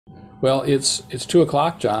Well, it's 2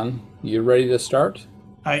 o'clock, John. You ready to start?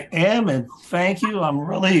 I am, and thank you. I'm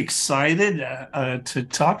really excited to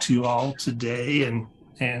talk to you all today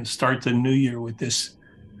and start the new year with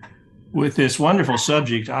this wonderful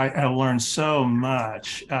subject. I learned so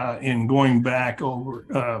much in going back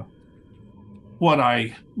over what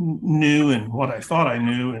I knew and what I thought I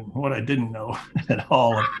knew and what I didn't know at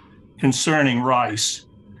all concerning rice.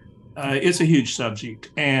 It's a huge subject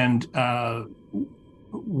and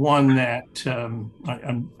one that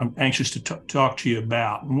I'm anxious to talk to you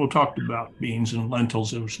about. And we'll talk about beans and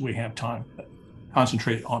lentils as we have time, but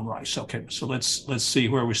concentrate on rice. Okay, so let's see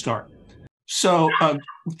where we start. So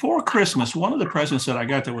for Christmas, one of the presents that I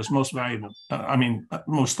got that was most valuable,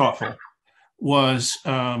 most thoughtful, was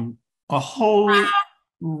a whole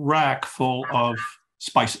rack full of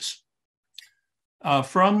spices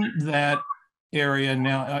from that area.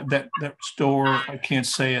 Now that store, I can't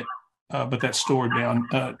say it, but that store down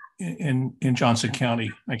in Johnson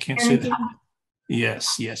County, I can't say that.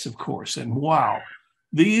 Yes, yes, of course. And wow,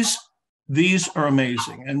 these these are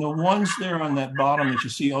amazing. And the ones there on that bottom that you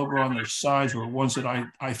see over on their sides were ones that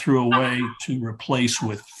I threw away to replace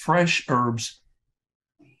with fresh herbs.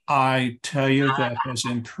 I tell you, that has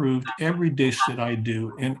improved every dish that I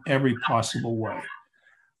do in every possible way.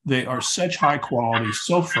 They are such high quality,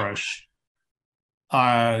 so fresh.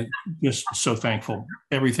 I just so thankful.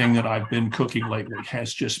 Everything that I've been cooking lately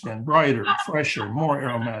has just been brighter, fresher, more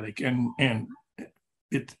aromatic, and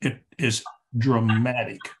it is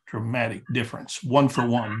dramatic difference, one for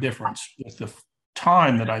one difference with the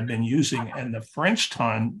time that I've been using and the French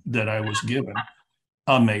time that I was given.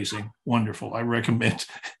 Amazing, wonderful. I recommend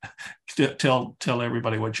tell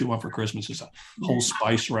everybody what you want for Christmas is a whole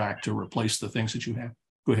spice rack to replace the things that you have.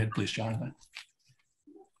 Go ahead, please, Jonathan.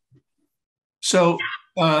 So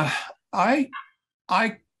I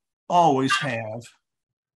I always have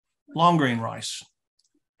long grain rice,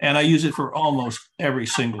 and I use it for almost every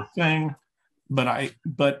single thing.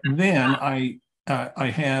 But then I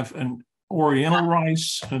have an Oriental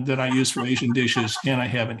rice that I use for Asian dishes, and I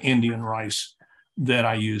have an Indian rice that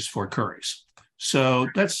I use for curries. So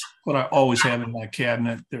that's what I always have in my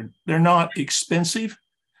cabinet. They're not expensive.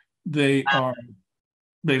 They are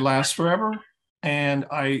they last forever. And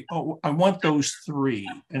I want those three: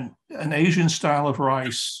 an Asian style of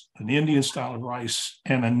rice, an Indian style of rice,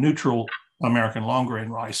 and a neutral American long grain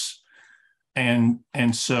rice. And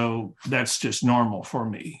so that's just normal for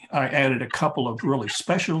me. I added a couple of really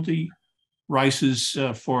specialty rices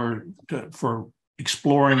for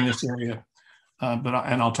exploring this area,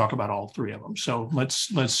 and I'll talk about all three of them. So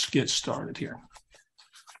let's get started here.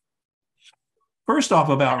 First off,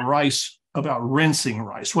 about rice, about rinsing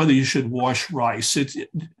rice, whether you should wash rice.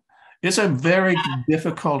 It's a very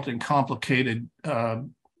difficult and complicated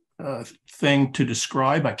thing to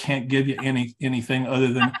describe. I can't give you anything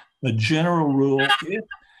other than a general rule.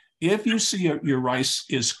 If you see your rice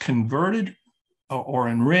is converted or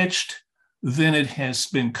enriched, then it has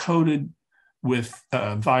been coated with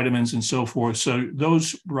vitamins and so forth. So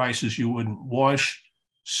those rices you wouldn't wash.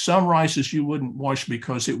 Some rices you wouldn't wash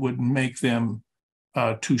because it would make them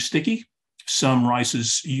too sticky. Some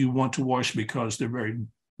rices you want to wash because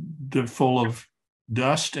they're full of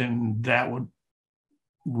dust, and that would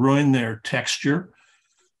ruin their texture.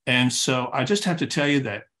 And so I just have to tell you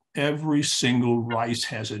that every single rice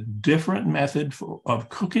has a different method of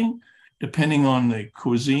cooking, depending on the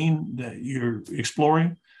cuisine that you're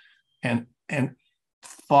exploring, and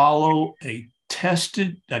follow a test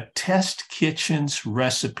kitchen's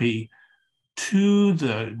recipe to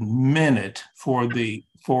the minute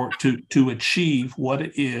to achieve what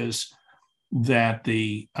it is that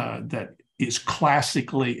is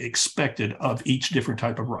classically expected of each different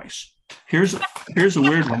type of rice. Here's a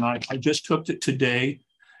weird one. I just cooked it today.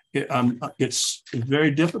 It's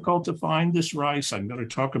very difficult to find this rice. I'm going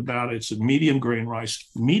to talk about it. It's a medium grain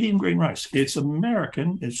rice. Medium grain rice. It's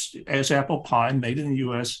American. It's as apple pie, made in the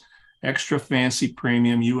U.S. Extra fancy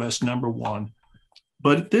premium U.S. #1.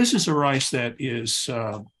 But this is a rice that is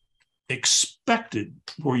expected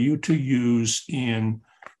for you to use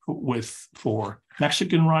for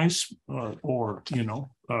Mexican rice or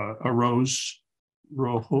arroz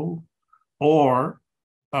rojo, or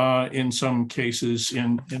in some cases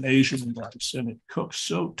in Asian rice, and it cooks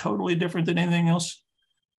so totally different than anything else.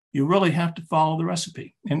 You really have to follow the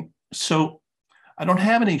recipe. And so I don't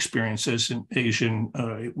have any experiences in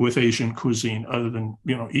with Asian cuisine other than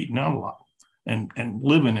eating out a lot and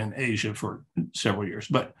living in Asia for several years.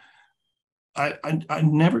 But I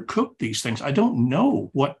never cooked these things. I don't know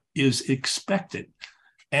what is expected.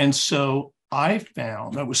 And so I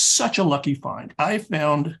found, that was such a lucky find. I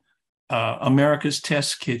found America's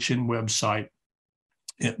Test Kitchen website.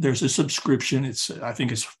 There's a subscription. I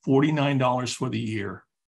think it's $49 for the year.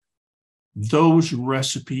 Those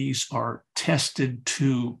recipes are tested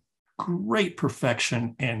to great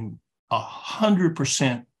perfection and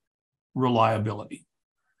 100% reliability.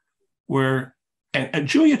 And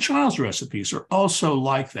Julia Child's recipes are also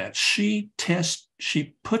like that. She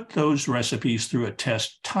put those recipes through a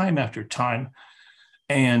test time after time,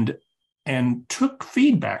 and took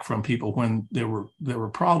feedback from people when there were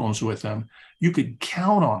problems with them. You could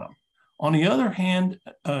count on them. On the other hand,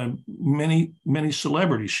 many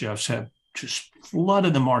celebrity chefs have just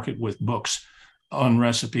flooded the market with books on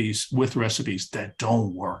recipes that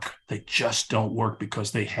don't work. They just don't work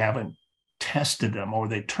because they haven't tested them, or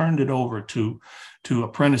they turned it over to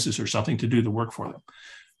apprentices or something to do the work for them.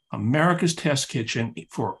 America's Test Kitchen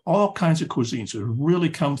for all kinds of cuisines has really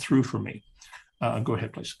come through for me. Go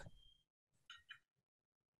ahead, please.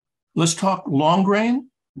 Let's talk long grain,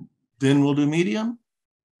 then we'll do medium,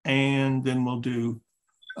 and then we'll do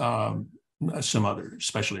some other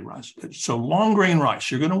specialty rice. So long grain rice,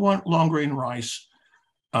 you're going to want long grain rice,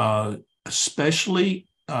 especially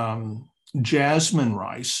jasmine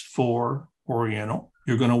rice for Oriental.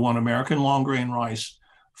 You're going to want American long grain rice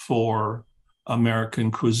for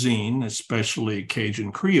American cuisine, especially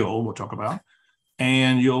Cajun Creole, we'll talk about.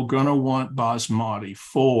 And you're going to want basmati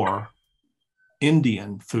for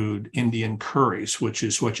Indian food, Indian curries, which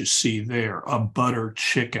is what you see there, a butter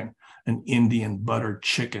chicken, an Indian butter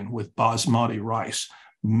chicken with basmati rice.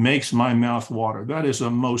 Makes my mouth water. That is the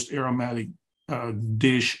most aromatic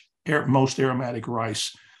most aromatic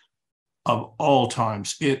rice of all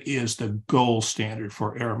times. It is the gold standard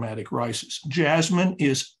for aromatic rices. Jasmine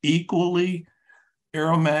is equally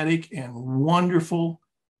aromatic and wonderful,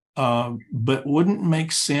 but wouldn't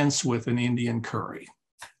make sense with an Indian curry.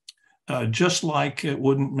 Just like it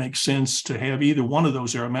wouldn't make sense to have either one of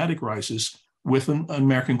those aromatic rices with an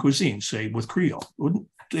American cuisine, say with Creole.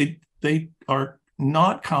 They are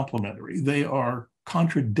not complementary. They are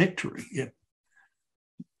contradictory,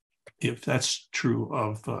 if that's true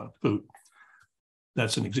of food.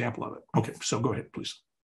 That's an example of it. Okay, so go ahead, please.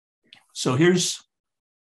 So here's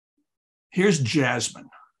jasmine.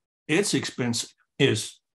 It's expensive,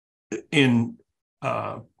 and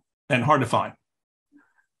hard to find.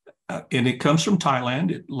 And it comes from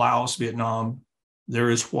Thailand, Laos, Vietnam. There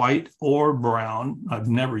is white or brown. I've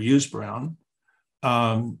never used brown.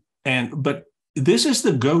 But this is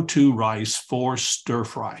the go-to rice for stir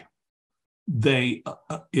fry.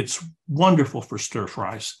 It's wonderful for stir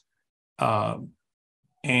fries. And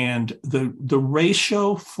the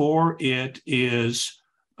ratio for it is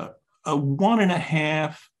a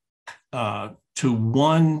 1.5 to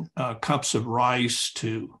 1 cups of rice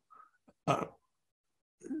to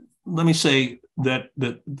let me say that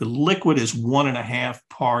the liquid is 1.5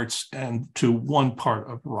 parts and to 1 part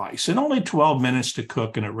of rice, and only 12 minutes to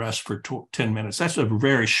cook, and it rests for 10 minutes. That's a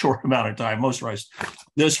very short amount of time.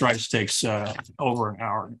 This rice takes over an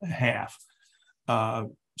hour and a half.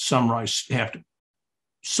 Some rice have to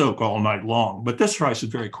soak all night long, but this rice is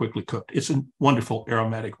very quickly cooked. It's a wonderful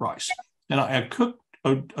aromatic rice. And I cooked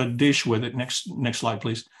a dish with it. Next slide,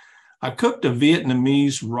 please. I cooked a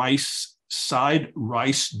Vietnamese side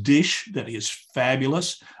rice dish that is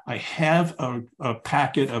fabulous. I have a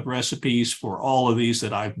packet of recipes for all of these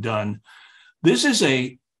that I've done. This is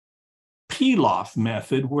a pilaf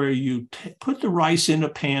method where you put the rice in a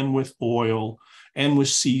pan with oil and with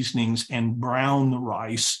seasonings and brown the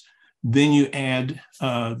rice. Then you add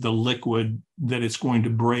the liquid that it's going to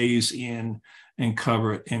braise in and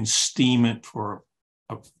cover it and steam it for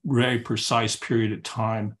a very precise period of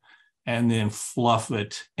time, and then fluff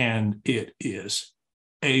it. And it is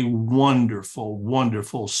a wonderful,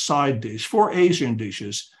 wonderful side dish for Asian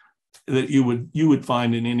dishes that you would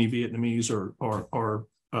find in any Vietnamese or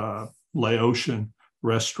Laotian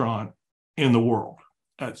restaurant in the world.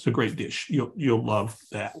 That's a great dish. You'll love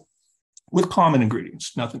that with common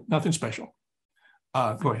ingredients, nothing special.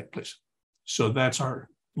 Go ahead, please. So that's our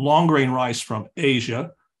long grain rice from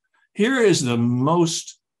Asia. Here is the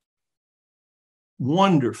most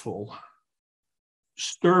wonderful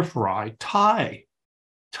stir fry, Thai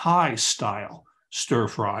style stir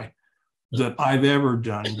fry that I've ever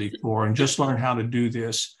done before, and just learned how to do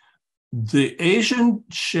this. The Asian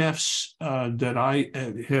chefs that I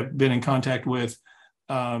have been in contact with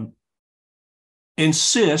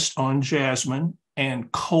insist on jasmine and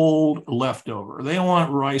cold leftover. They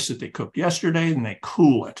want rice that they cooked yesterday and they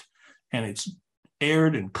cool it, and it's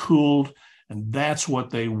aired and cooled, and that's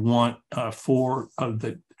what they want for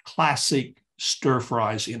the classic stir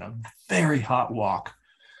fries in a very hot wok.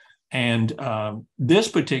 And this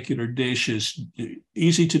particular dish is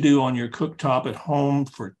easy to do on your cooktop at home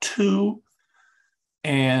for two.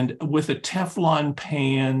 And with a Teflon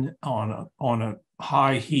pan on a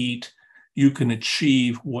high heat, you can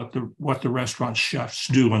achieve what the restaurant chefs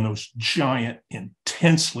do on those giant,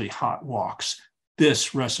 intensely hot woks.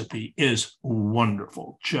 This recipe is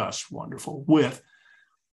wonderful, just wonderful.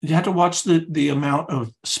 You have to watch the amount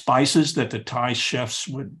of spices that the Thai chefs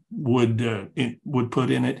would put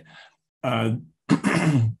in it.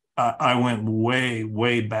 I went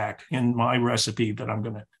way back in my recipe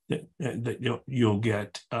that you'll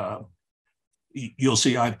get. You'll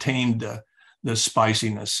see I've tamed the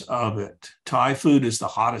spiciness of it. Thai food is the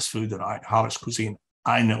hottest cuisine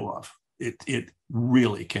I know of. It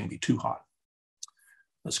really can be too hot.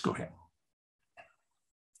 Let's go ahead.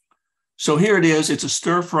 So here it is. It's a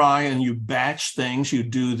stir fry, and you batch things. You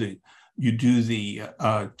do the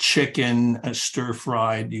chicken stir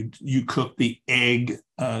fried. You cook the egg,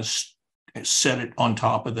 set it on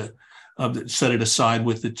top set it aside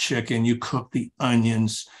with the chicken. You cook the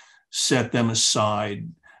onions, set them aside,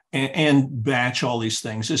 and batch all these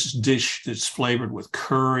things. This is a dish that's flavored with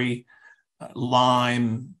curry,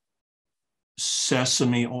 lime,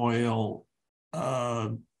 sesame oil,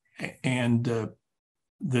 and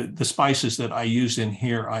the spices that I used in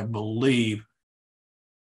here, I believe,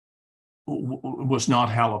 was not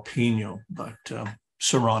jalapeno, but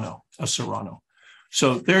serrano.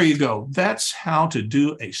 So there you go. That's how to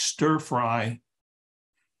do a stir fry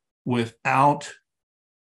without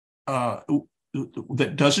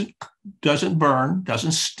that doesn't burn,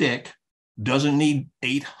 doesn't stick, doesn't need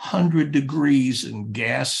 800 degrees and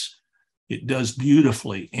gas. It does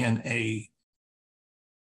beautifully in a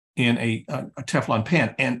Teflon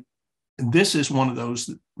pan. And this is one of those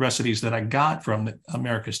recipes that I got from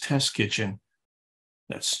America's Test Kitchen.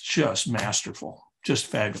 That's just masterful, just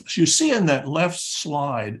fabulous. You see in that left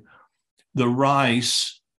slide, the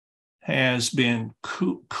rice has been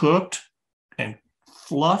cooked and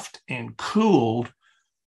fluffed and cooled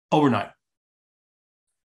overnight.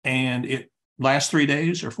 And it lasts 3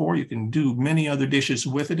 days or 4. You can do many other dishes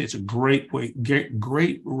with it. It's a great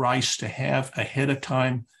rice to have ahead of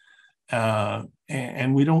time.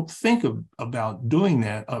 And we don't think about doing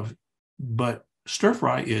that, but stir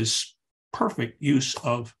fry is perfect use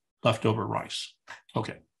of leftover rice.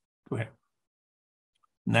 Okay, go ahead.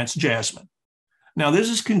 And that's jasmine. Now this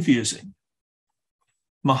is confusing.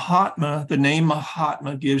 Mahatma, the name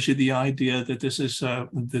Mahatma gives you the idea that this is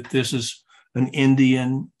an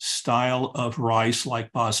Indian style of rice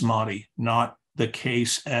like basmati. Not the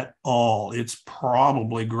case at all. It's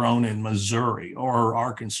probably grown in Missouri or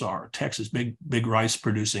Arkansas or Texas, big rice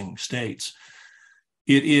producing states.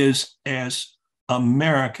 It is as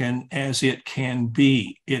American as it can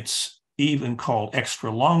be. It's even called extra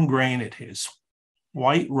long grain. It has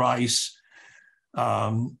white rice.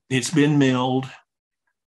 It's been milled.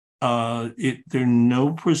 There are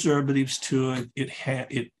no preservatives to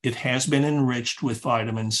it. It has been enriched with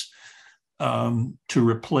vitamins to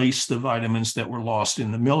replace the vitamins that were lost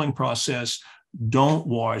in the milling process. Don't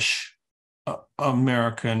wash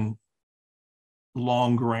American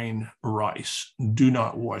long grain rice. Do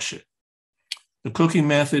not wash it. The cooking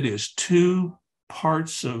method is 2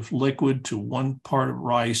 parts of liquid to 1 part of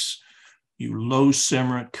rice. You low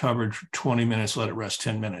simmer it, covered for 20 minutes, let it rest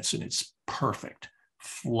 10 minutes, and it's perfect.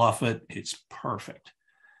 Fluff it, it's perfect.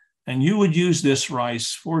 And you would use this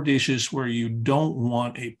rice for dishes where you don't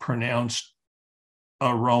want a pronounced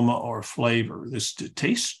aroma or flavor. This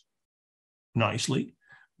tastes nicely,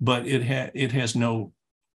 but it has no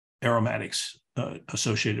aromatics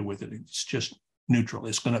associated with it. It's just neutral.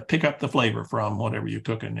 It's going to pick up the flavor from whatever you're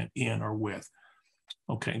cooking it in or with.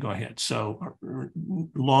 Okay, go ahead. So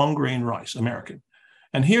long grain rice, American.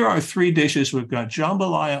 And here are 3 dishes. We've got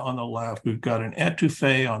jambalaya on the left. We've got an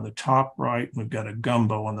etouffee on the top right. We've got a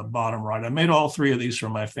gumbo on the bottom right. I made all 3 of these for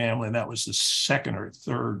my family. And that was the 2nd or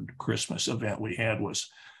 3rd Christmas event we had, was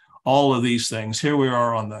all of these things. Here we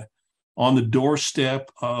are on the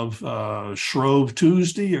doorstep of Shrove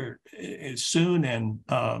Tuesday, or soon.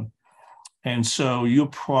 And so you'll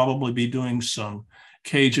probably be doing some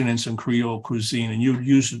Cajun and some Creole cuisine, and you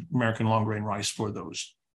use American long grain rice for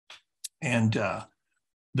those. And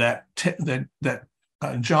that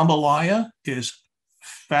jambalaya is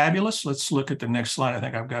fabulous. Let's look at the next slide. I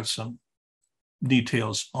think I've got some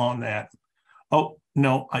details on that. Oh,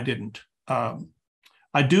 no, I didn't.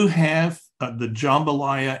 I do have the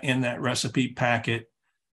jambalaya in that recipe packet.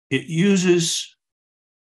 It uses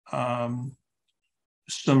some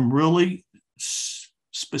really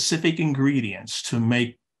specific ingredients to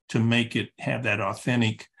make it have that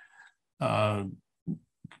authentic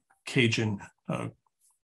Cajun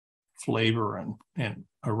flavor and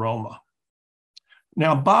aroma.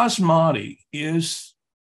 Now, basmati is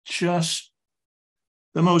just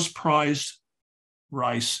the most prized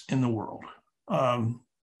rice in the world.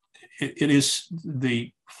 It is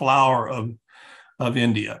the flour of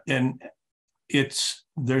India, and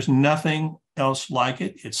there's nothing else like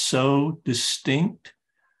it. It's so distinct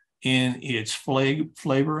in its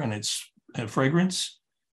flavor and its fragrance.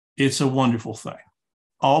 It's a wonderful thing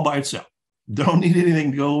all by itself. Don't need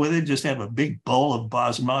anything to go with it. Just have a big bowl of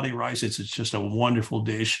basmati rice. It's just a wonderful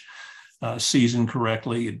dish, seasoned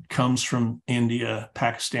correctly. It comes from India,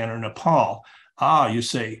 Pakistan, or Nepal. You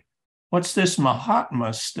say, what's this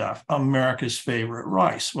Mahatma stuff? America's favorite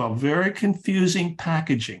rice. Well, very confusing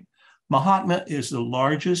packaging. Mahatma is the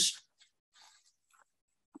largest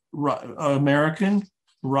American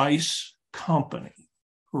rice company.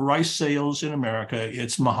 Rice sales in America,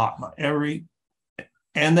 it's Mahatma.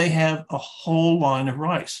 And they have a whole line of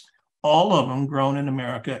rice, all of them grown in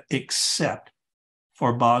America except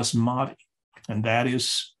for basmati. And that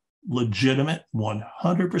is legitimate,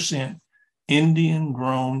 100% Indian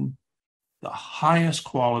grown, the highest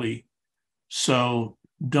quality. So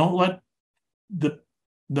don't let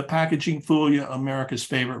the packaging fool you, America's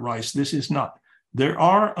favorite rice. This is not. There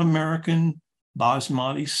are American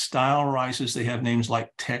basmati style rices. They have names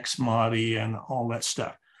like Texmati and all that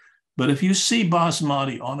stuff. But if you see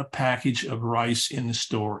basmati on a package of rice in the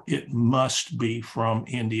store, it must be from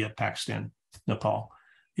India, Pakistan, Nepal.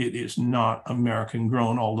 It is not American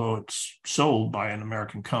grown, although it's sold by an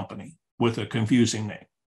American company with a confusing name.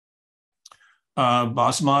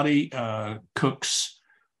 Basmati cooks.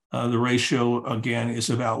 The ratio, again, is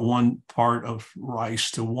about 1 part of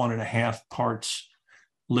rice to 1.5 parts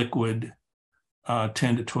liquid, 10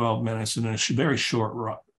 to 12 minutes, and then a very short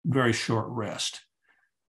rest.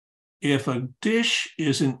 If a dish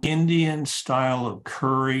is an Indian style of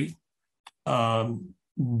curry,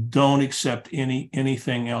 don't accept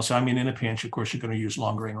anything else. I mean, in a pinch, of course, you're going to use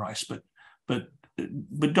long grain rice, but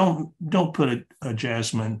don't put a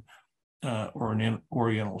jasmine or an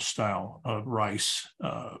Oriental style of rice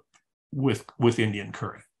with Indian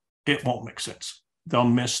curry. It won't make sense. They'll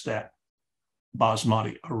miss that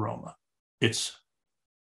basmati aroma. It's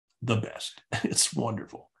the best. It's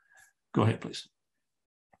wonderful. Go ahead, please.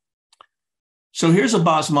 So here's a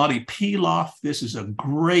basmati pilaf. This is a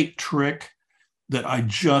great trick that I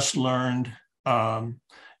just learned.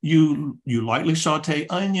 You lightly saute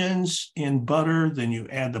onions in butter, then you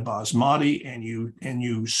add the basmati and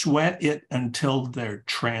you sweat it until they're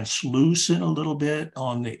translucent a little bit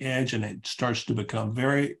on the edge, and it starts to become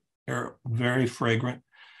very, very fragrant.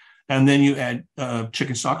 And then you add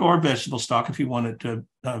chicken stock or vegetable stock if you want it to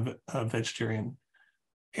vegetarian.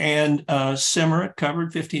 And simmer it,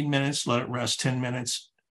 covered 15 minutes, let it rest 10 minutes,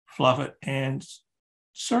 fluff it, and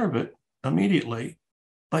serve it immediately.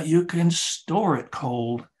 But you can store it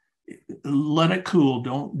cold. Let it cool.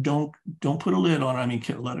 Don't put a lid on it. I mean,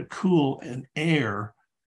 let it cool in air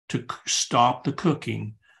to stop the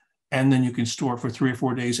cooking. And then you can store it for 3 or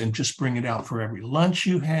 4 days and just bring it out for every lunch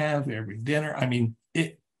you have, every dinner. I mean,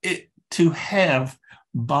 to have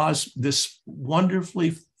this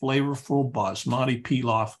wonderfully flavorful basmati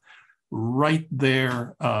pilaf right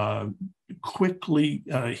there, quickly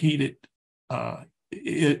heated,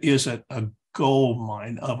 it is a gold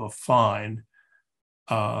mine of a find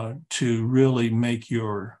to really make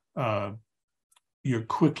your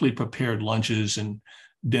quickly prepared lunches and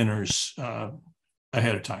dinners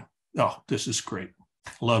ahead of time. Oh, this is great.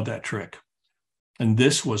 Love that trick. And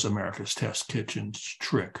this was America's Test Kitchen's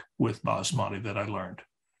trick with basmati that I learned.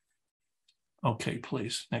 Okay,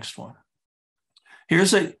 please, next one.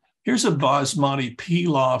 Here's a basmati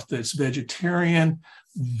pilaf that's vegetarian,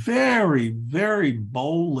 very, very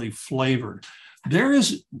boldly flavored. There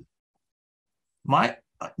is, my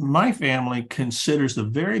family considers the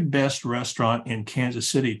very best restaurant in Kansas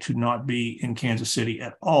City to not be in Kansas City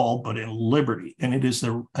at all, but in Liberty. And it is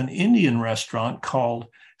an Indian restaurant called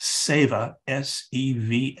Seva,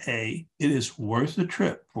 S-E-V-A. It is worth the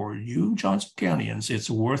trip for you Johnson Countyans. It's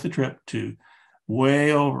worth the trip to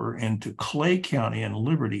way over into Clay County and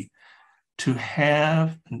Liberty to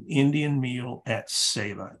have an Indian meal at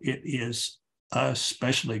Seva. It is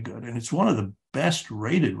especially good, and it's one of the best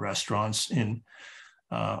rated restaurants in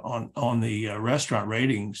on the restaurant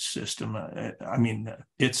rating system. I mean,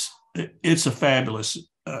 it's a fabulous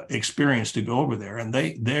experience to go over there, and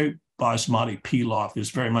their basmati pilaf is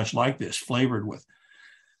very much like this, flavored with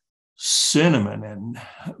cinnamon and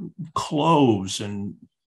cloves and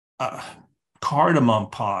cardamom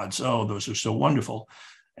pods. Oh, those are so wonderful.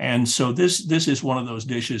 And so this is one of those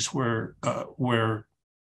dishes where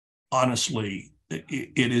honestly,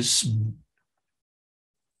 it's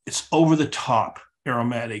over the top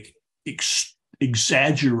aromatic,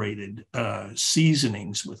 exaggerated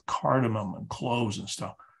seasonings with cardamom and cloves and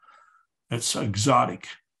stuff. It's exotic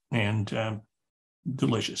and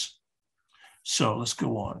delicious. So let's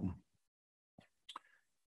go on.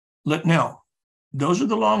 Now, those are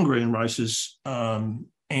the long grain rices,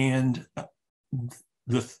 and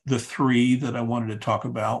the three that I wanted to talk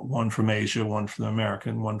about: one from Asia, one from America,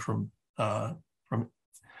 and one from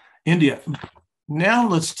India. Now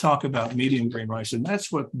let's talk about medium grain rice, and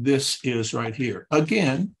that's what this is right here.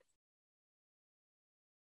 Again,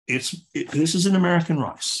 this is an American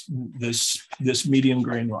rice. This medium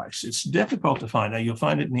grain rice. It's difficult to find. Now you'll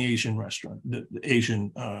find it in the Asian restaurant, the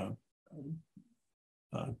Asian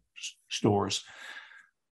stores,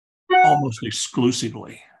 almost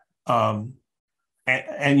exclusively. And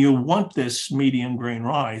you'll want this medium grain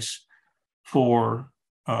rice for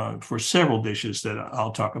several dishes that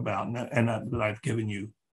I'll talk about and that I've given you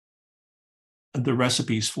the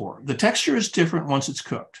recipes for. The texture is different once it's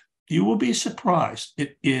cooked. You will be surprised.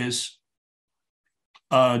 It is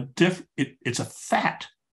it's a fat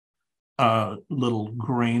little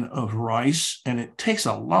grain of rice, and it takes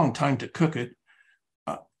a long time to cook it.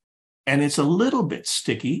 And it's a little bit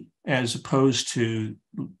sticky as opposed to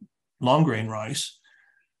long grain rice.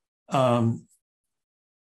 And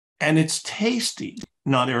it's tasty,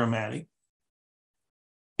 not aromatic.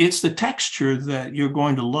 It's the texture that you're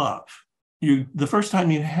going to love. The first time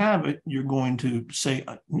you have it, you're going to say,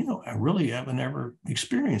 I really haven't ever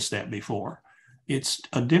experienced that before. It's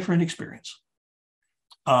a different experience.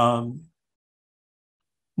 Now,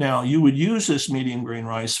 you would use this medium grain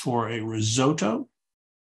rice for a risotto,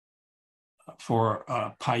 for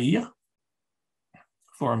paella,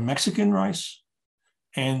 for a Mexican rice,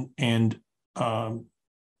 and I'm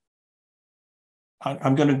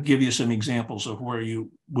going to give you some examples of where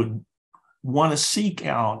you would want to seek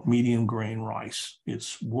out medium grain rice.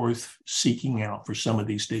 It's worth seeking out for some of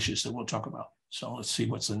these dishes that we'll talk about. So let's see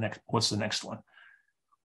what's the next one.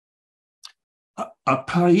 A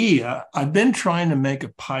paella. I've been trying to make a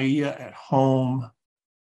paella at home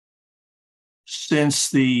since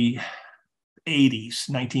the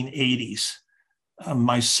 1980s.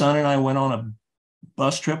 My son and I went on a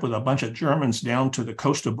bus trip with a bunch of Germans down to the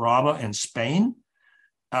Costa Brava in Spain.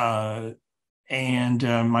 And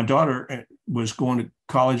my daughter was going to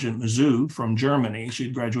college in Mizzou from Germany. She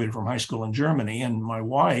had graduated from high school in Germany. And my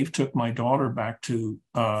wife took my daughter back to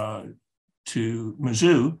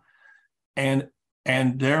Mizzou. And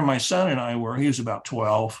there my son and I were. He was about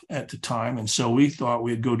 12 at the time. And so we thought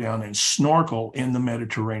we'd go down and snorkel in the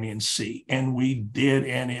Mediterranean Sea. And we did.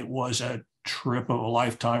 And it was a trip of a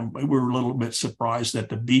lifetime. We were a little bit surprised that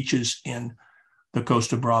the beaches in the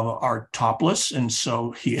Costa Brava are topless. And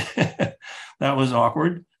so that was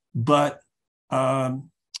awkward. But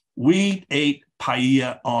we ate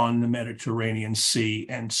paella on the Mediterranean Sea.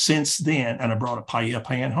 And since then, and I brought a paella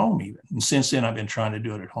pan home even. And since then, I've been trying to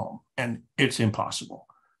do it at home. And it's impossible.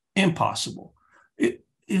 Impossible.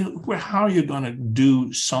 How are you going to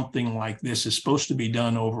do something like this? It's supposed to be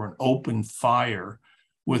done over an open fire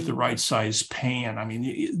with the right size pan. I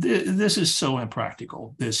mean, this is so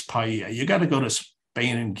impractical, this paella. You got to go to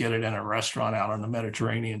Spain and get it in a restaurant out on the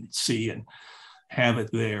Mediterranean Sea and have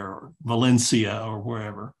it there, or Valencia or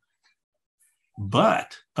wherever.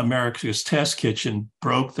 But America's Test Kitchen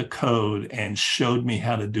broke the code and showed me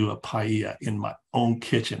how to do a paella in my own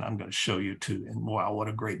kitchen. I'm going to show you too. And wow, what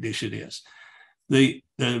a great dish it is. The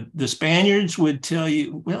Spaniards would tell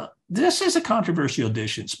you, well, this is a controversial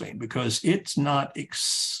dish in Spain because it's not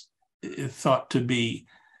thought to be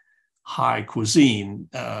high cuisine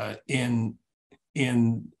in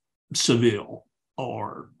Seville,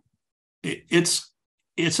 or it's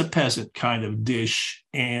a peasant kind of dish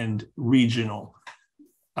and regional.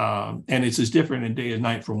 And it's as different in day and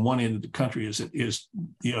night from one end of the country as it is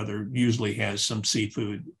the other. Usually has some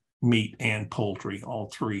seafood, meat, and poultry, all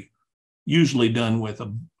three. Usually done with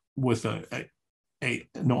an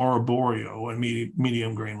arborio, a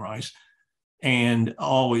medium grain rice, and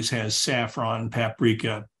always has saffron,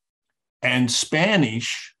 paprika, and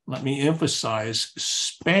Spanish. Let me emphasize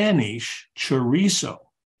Spanish chorizo.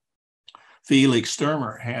 Felix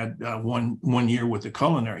Sturmer had one year with the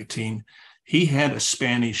culinary team. He had a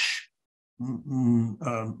Spanish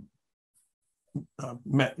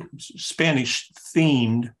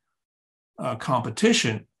themed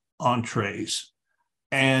competition entrees.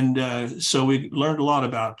 And so we learned a lot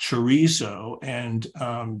about chorizo, and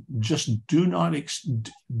just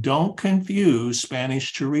don't confuse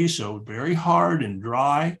Spanish chorizo, very hard and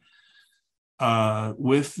dry,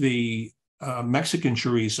 with the Mexican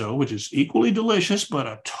chorizo, which is equally delicious, but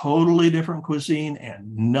a totally different cuisine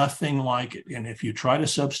and nothing like it. And if you try to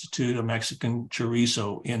substitute a Mexican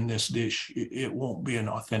chorizo in this dish, it won't be an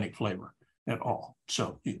authentic flavor at all.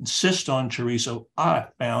 So you insist on chorizo. I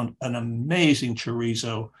found an amazing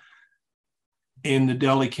chorizo in the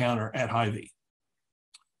deli counter at Hy-Vee.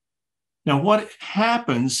 Now, what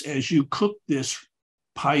happens as you cook this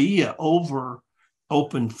paella over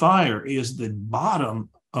open fire is the bottom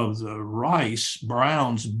of the rice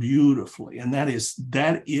browns beautifully. And that is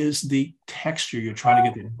the texture. You're trying to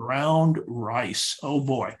get the browned rice. Oh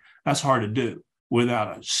boy, that's hard to do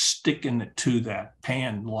without a sticking it to that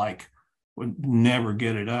pan, like would never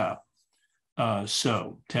get it up.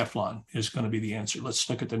 So Teflon is going to be the answer. Let's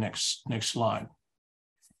look at the next slide.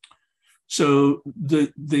 So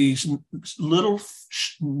these little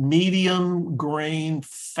medium grain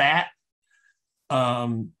fat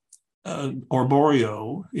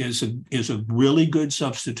arborio is a really good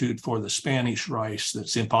substitute for the Spanish rice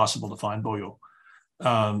that's impossible to find, bollo.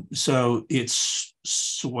 So it's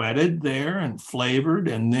sweated there and flavored,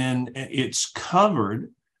 and then it's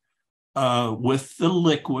covered with the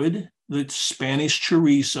liquid, the Spanish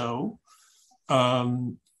chorizo,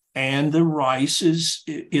 and the rice is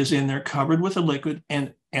in there covered with the liquid,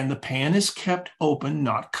 and the pan is kept open,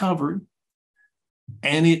 not covered,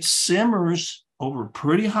 and it simmers over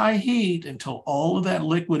pretty high heat until all of that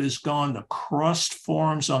liquid is gone. The crust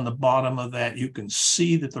forms on the bottom of that. You can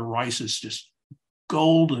see that the rice is just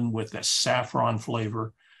golden with that saffron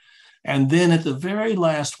flavor. And then at the very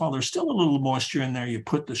last, while there's still a little moisture in there, you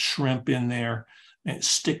put the shrimp in there and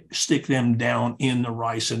stick them down in the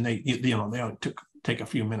rice, and they only take a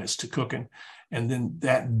few minutes to cooking. And then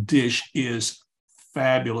that dish is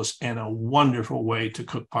fabulous and a wonderful way to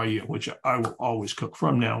cook paella, which I will always cook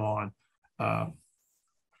from now on.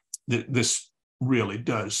 This really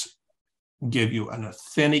does give you an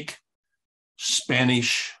authentic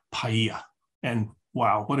Spanish paella. And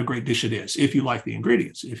wow, what a great dish it is. If you like the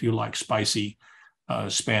ingredients, if you like spicy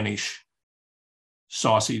Spanish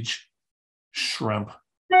sausage, shrimp,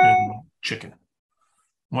 and chicken.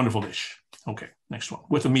 Wonderful dish. Okay, next one,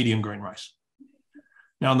 with a medium grain rice.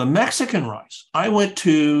 Now, the Mexican rice, I went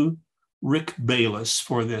to Rick Bayless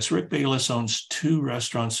for this. Rick Bayless owns 2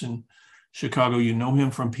 restaurants in Chicago. You know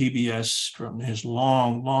him from PBS, from his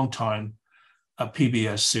long time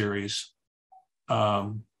PBS series.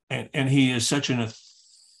 And he is such an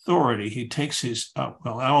authority. He takes his,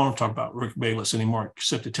 well, I don't want to talk about Rick Bayless anymore,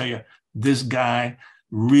 except to tell you, this guy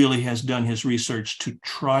really has done his research to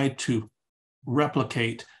try to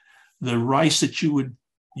replicate the rice that you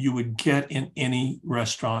would get in any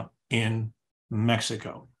restaurant in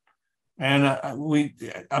Mexico. And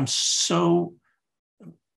I'm so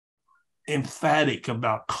emphatic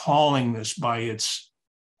about calling this by its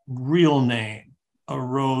real name,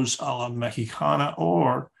 arroz a la mexicana,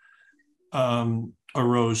 or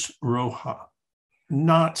arroz roja,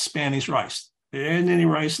 not Spanish rice. There isn't any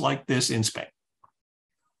rice like this in Spain.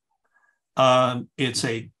 It's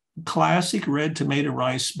a classic red tomato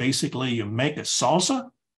rice. Basically, you make a salsa,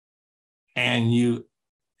 and you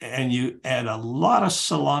add a lot of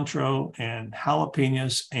cilantro and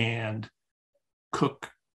jalapenos and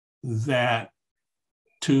cook that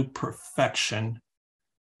to perfection.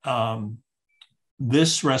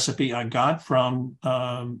 This recipe I got from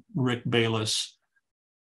Rick Bayless.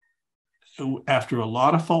 After a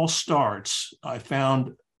lot of false starts, I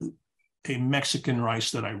found a Mexican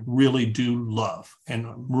rice that I really do love and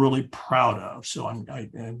I'm really proud of. So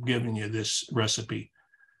I'm giving you this recipe.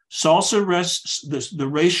 Salsa the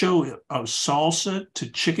ratio of salsa to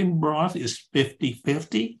chicken broth is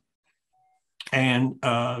 50-50. And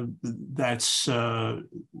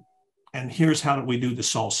and here's how we do the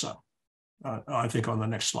salsa. I think on the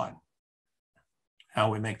next slide,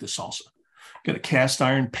 how we make the salsa. Get a cast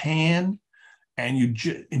iron pan, and you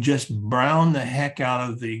just brown the heck out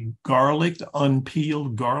of the garlic, the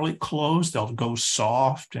unpeeled garlic cloves. They'll go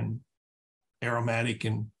soft and aromatic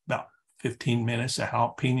in about 15 minutes. The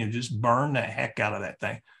jalapeno, just burn the heck out of that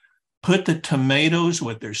thing. Put the tomatoes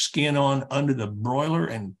with their skin on under the broiler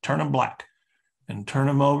and turn them black. And turn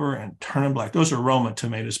them over and turn them black. Those are Roma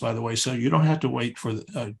tomatoes, by the way, so you don't have to wait for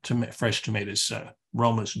the fresh tomatoes.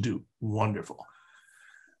 Romas do wonderful.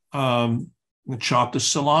 Chop the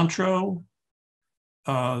cilantro.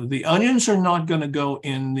 The onions are not going to go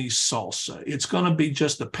in the salsa. It's going to be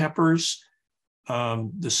just the peppers,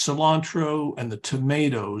 the cilantro, and the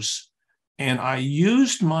tomatoes. And I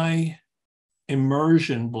used my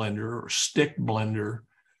immersion blender or stick blender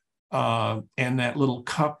and that little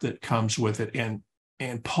cup that comes with it,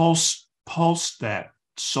 and pulse that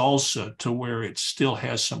salsa to where it still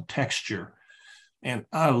has some texture. And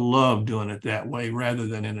I love doing it that way rather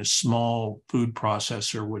than in a small food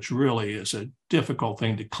processor, which really is a difficult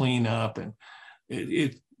thing to clean up. And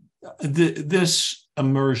this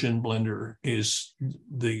immersion blender is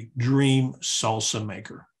the dream salsa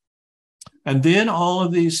maker. And then all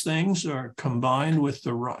of these things are combined with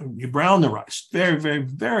you brown the rice. Very, very,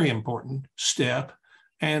 very important step.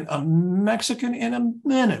 And a Mexican in a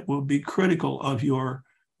minute will be critical of your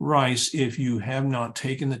rice if you have not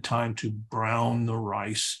taken the time to brown the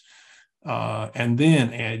rice and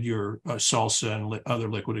then add your salsa and other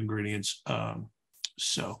liquid ingredients.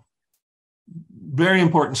 So very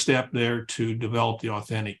important step there to develop the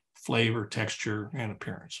authentic flavor, texture, and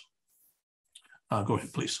appearance. Go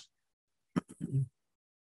ahead, please.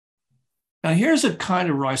 Now, here's a kind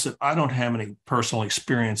of rice that I don't have any personal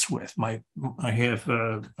experience with. I have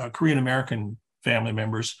Korean American family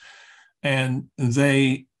members, and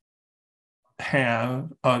they have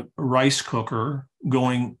a rice cooker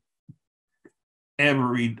going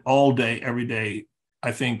all day, every day,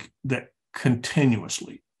 I think, that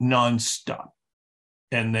continuously, nonstop.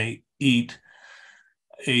 And they eat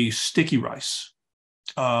a sticky rice.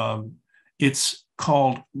 It's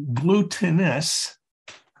called glutinous.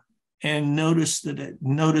 And notice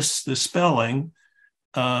the spelling.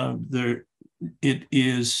 It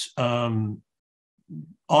is often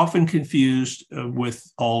confused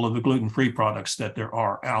with all of the gluten-free products that there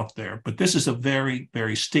are out there. But this is a very,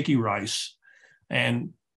 very sticky rice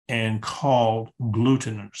and called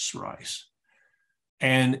glutinous rice.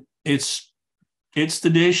 And it's the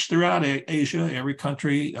dish throughout Asia, every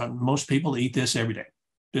country. Most people eat this every day.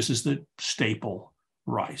 This is the staple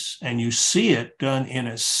rice. And you see it done in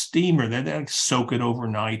a steamer. They soak it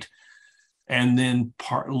overnight and then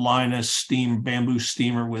line a bamboo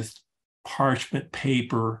steamer with parchment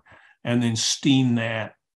paper and then steam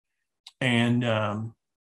that. And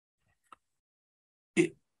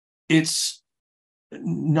it's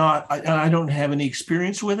not, I don't have any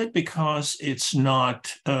experience with it because it's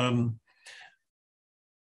not an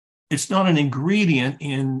ingredient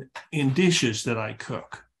in dishes that I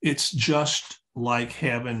cook. It's just like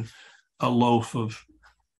having a loaf of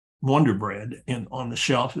Wonder Bread on the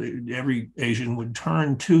shelf. Every Asian would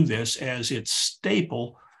turn to this as its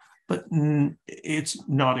staple, but it's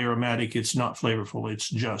not aromatic, it's not flavorful, it's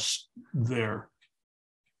just their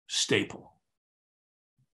staple.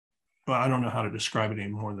 Well, I don't know how to describe it any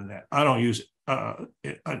more than that. I don't use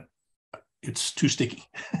it. It's too sticky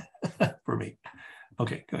for me.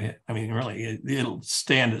 Okay, go ahead. I mean, really, it'll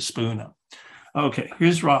stand a spoon up. Okay,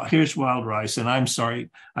 here's wild rice, and I'm sorry.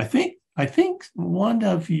 I think one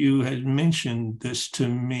of you had mentioned this to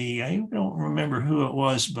me. I don't remember who it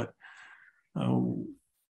was, but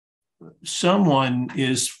someone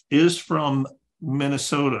is from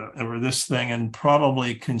Minnesota or this thing, and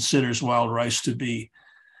probably considers wild rice to be,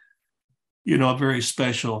 a very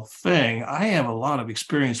special thing. I have a lot of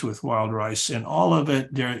experience with wild rice, and all of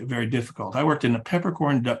it very, very difficult. I worked in the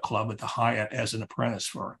Peppercorn Duck Club at the Hyatt as an apprentice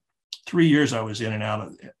for 3 years. I was in and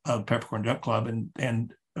out of Peppercorn Duck Club,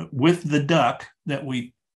 and with the duck that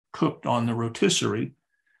we cooked on the rotisserie,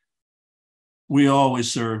 we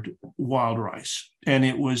always served wild rice, and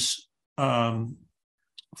it was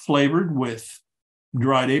flavored with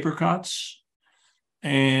dried apricots,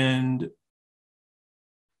 and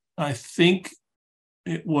I think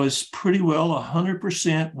it was pretty well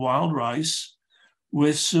 100% wild rice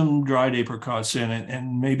with some dried apricots in it,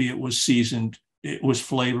 and maybe it was seasoned. It was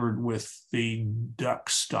flavored with the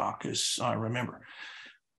duck stock, as I remember.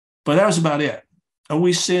 But that was about it. And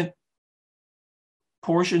we sent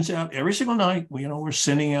portions out every single night. We're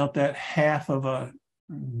sending out that half of a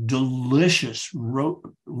delicious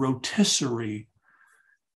rotisserie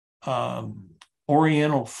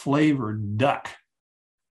Oriental flavored duck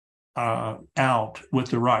out with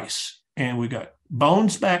the rice. And we got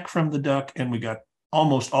bones back from the duck, and we got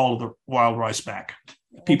almost all of the wild rice back.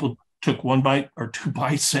 People took one bite or two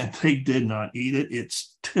bites and they did not eat it.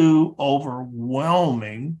 It's too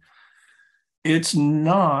overwhelming. It's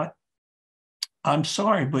not, I'm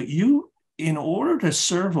sorry, but in order to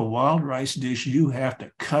serve a wild rice dish, you have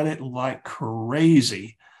to cut it like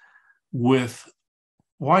crazy with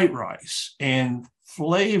white rice and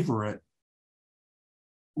flavor it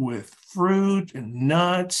with fruit and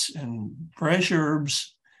nuts and fresh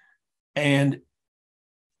herbs and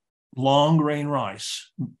long grain rice.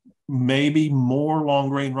 Maybe more long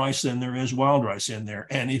grain rice than there is wild rice in there.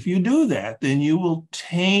 And if you do that, then you will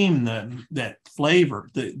tame that flavor.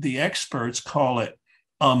 The experts call it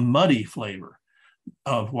a muddy flavor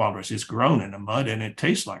of wild rice. It's grown in the mud and it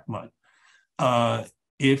tastes like mud.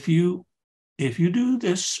 If you if you do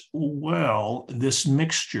this well, this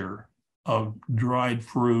mixture of dried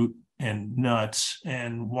fruit and nuts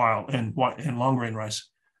and long grain rice,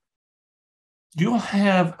 you'll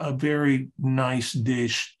have a very nice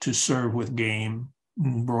dish to serve with game,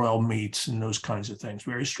 broiled meats, and those kinds of things.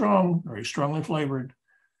 Very strong, very strongly flavored,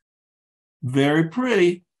 very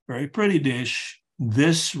pretty dish.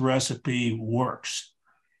 This recipe works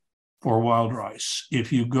for wild rice.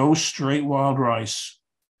 If you go straight wild rice,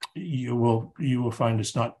 you will find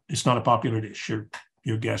it's not a popular dish.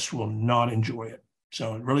 Your guests will not enjoy it.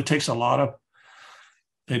 So it really takes a lot of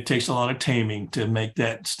taming to make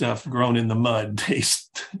that stuff grown in the mud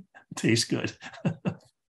taste good.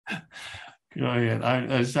 Go ahead.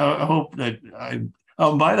 I hope that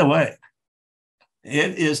oh, by the way,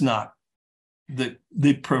 it is not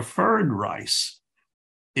the preferred rice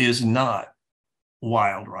is not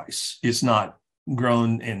wild rice. It's not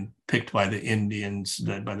grown and picked by the Indians,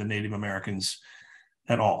 by the Native Americans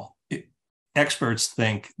at all. Experts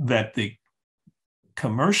think that the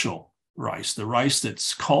commercial rice, the rice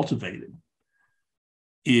that's cultivated,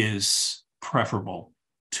 is preferable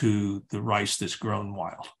to the rice that's grown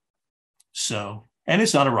wild. So, and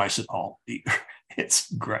it's not a rice at all either.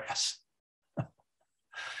 It's grass.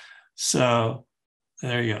 So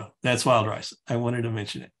there you go. That's wild rice. I wanted to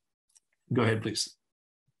mention it. Go ahead, please.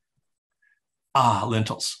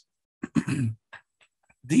 Lentils.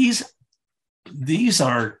 These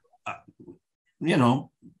are, we don't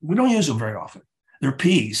use them very often. They're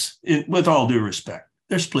peas, with all due respect.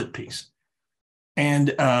 They're split peas.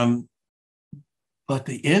 And, but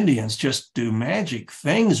the Indians just do magic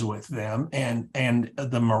things with them. And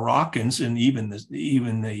the Moroccans and even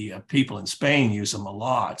the people in Spain use them a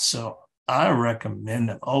lot. So I recommend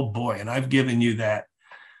them. Oh boy. And I've given you that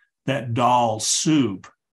dal soup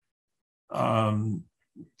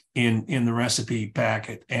in the recipe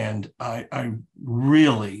packet, and I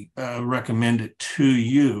really recommend it to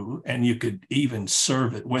you. And you could even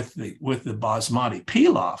serve it with the basmati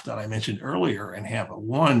pilaf that I mentioned earlier, and have a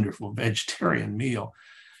wonderful vegetarian meal.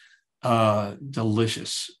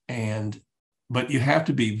 Delicious. But you have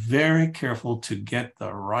to be very careful to get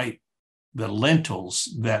the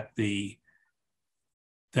lentils that the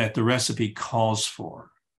recipe calls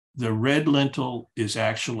for. The red lentil is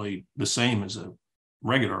actually the same as a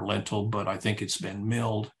regular lentil, but I think it's been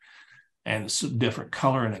milled and it's a different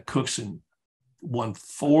color, and it cooks in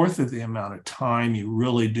 1/4 of the amount of time. You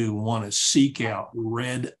really do want to seek out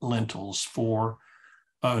red lentils for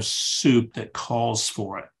a soup that calls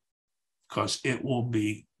for it, because it will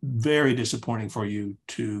be very disappointing for you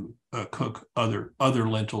to cook other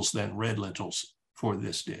lentils than red lentils for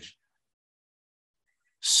this dish.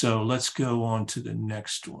 So let's go on to the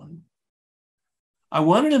next one. I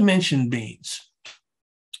wanted to mention beans.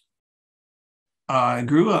 I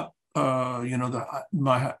grew up,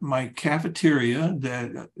 my cafeteria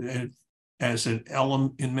that as in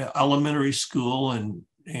elementary school and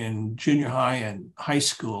in junior high and high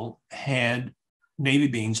school had navy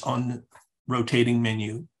beans on the rotating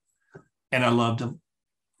menu, and I loved them.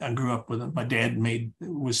 I grew up with them. My dad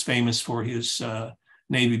was famous for his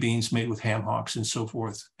navy beans made with ham hocks and so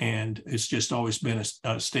forth. And it's just always been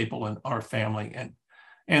a staple in our family.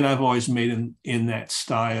 And I've always made them in that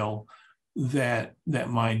style that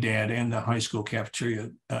my dad and the high school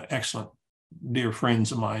cafeteria, excellent dear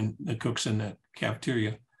friends of mine, the cooks in the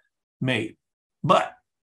cafeteria, made. But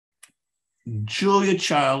Julia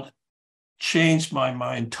Child changed my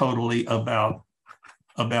mind totally about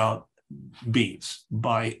beans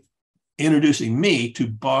by introducing me to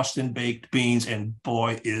Boston baked beans, and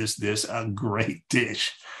boy, is this a great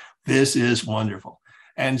dish. This is wonderful.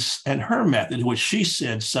 And her method, which she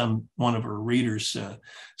said one of her readers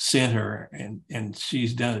sent her, and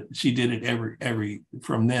she's done it. She did it every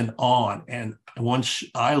from then on. And once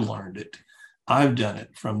I learned it, I've done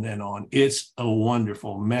it from then on. It's a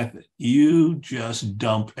wonderful method. You just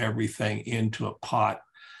dump everything into a pot,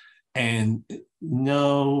 and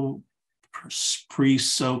no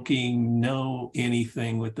pre-soaking, no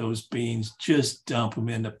anything with those beans. Just dump them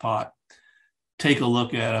in the pot. Take a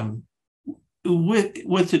look at them.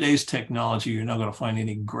 With today's technology, you're not going to find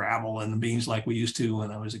any gravel in the beans like we used to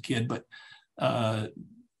when I was a kid, but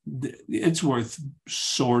it's worth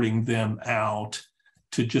sorting them out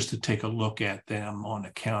to take a look at them on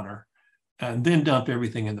the counter, and then dump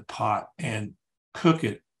everything in the pot and cook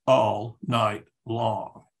it all night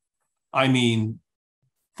long. I mean,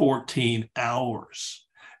 14 hours.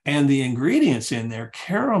 And the ingredients in there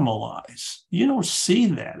caramelize. You don't see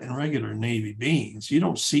that in regular navy beans. You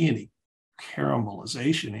don't see any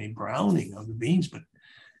caramelization, any browning of the beans. But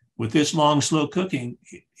with this long, slow cooking,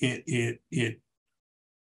 it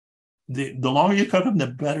the longer you cook them, the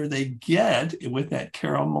better they get with that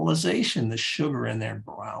caramelization. The sugar in there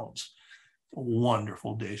browns.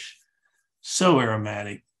 Wonderful dish. So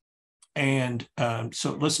aromatic. And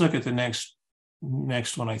so let's look at the next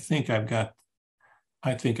one. I think I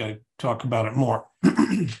talk about it more.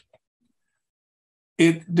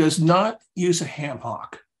 It does not use a ham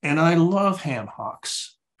hock. And I love ham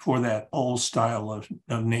hocks for that old style of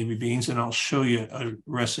navy beans. And I'll show you a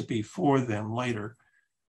recipe for them later.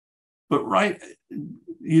 But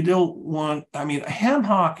you don't want, I mean, a ham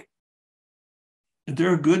hock,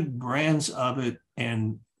 there are good brands of it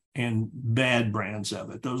and bad brands of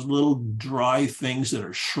it. Those little dry things that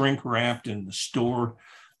are shrink wrapped in the store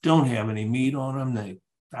don't have any meat on them.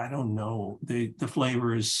 I don't know. The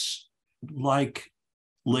flavor is like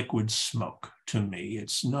liquid smoke to me.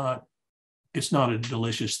 It's not a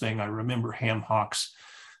delicious thing. I remember ham hocks,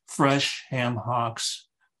 fresh ham hocks.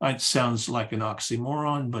 It sounds like an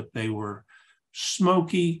oxymoron, but they were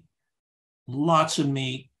smoky, lots of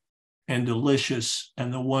meat, and delicious.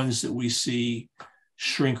 And the ones that we see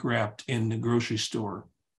shrink wrapped in the grocery store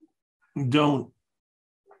don't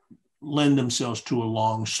lend themselves to a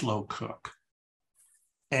long, slow cook.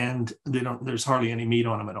 And there's hardly any meat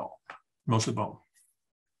on them at all, mostly bone.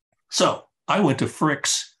 So I went to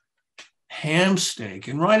Frick's ham steak,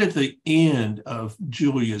 and right at the end of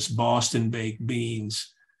Julia's Boston baked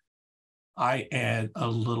beans, I add a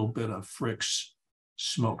little bit of Frick's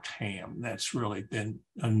smoked ham. That's really been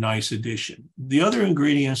a nice addition. The other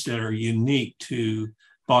ingredients that are unique to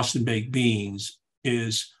Boston baked beans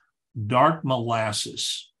is dark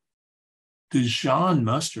molasses, Dijon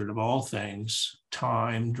mustard of all things,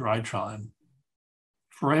 thyme, dried thyme,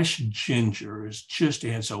 fresh ginger just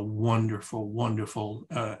adds a wonderful, wonderful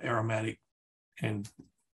aromatic and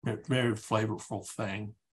very flavorful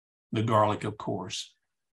thing. The garlic, of course,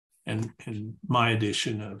 and my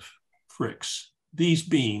addition of Frick's. These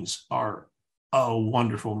beans are a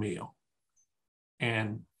wonderful meal.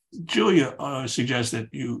 And Julia suggests that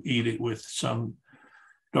you eat it with some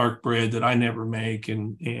dark bread that I never make,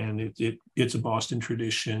 and it's a Boston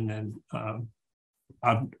tradition, and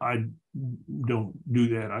I don't do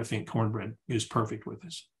that. I think cornbread is perfect with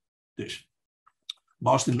this dish.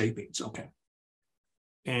 Boston baked beans, okay.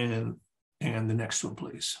 And the next one,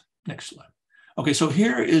 please. Next slide. Okay, so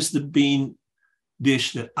here is the bean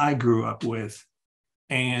dish that I grew up with,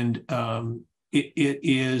 and it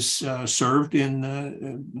is served in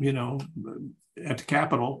at the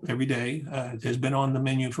Capitol every day. It has been on the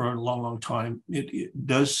menu for a long, long time. It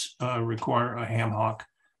does require a ham hock,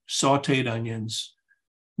 sautéed onions.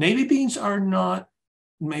 Navy beans are not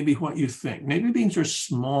maybe what you think. Navy beans are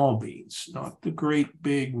small beans, not the great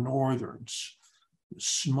big northerns,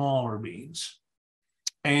 smaller beans.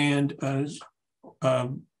 And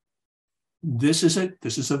this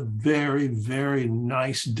is a very, very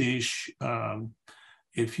nice dish.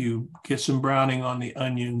 If you get some browning on the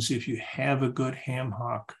onions, if you have a good ham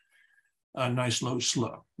hock, a nice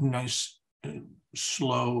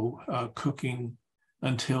slow cooking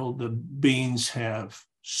until the beans have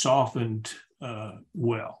softened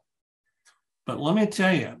well. But let me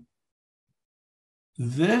tell you,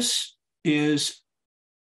 this is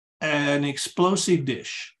an explosive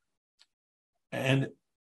dish, and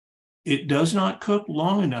it does not cook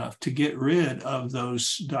long enough to get rid of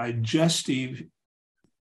the digestive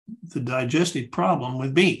problem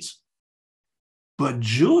with beans. But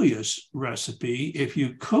Julia's recipe, if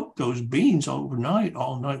you cook those beans overnight,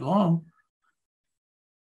 all night long,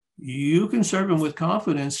 you can serve them with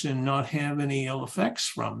confidence and not have any ill effects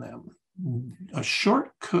from them. A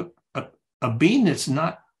short cook, a bean that's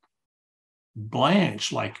not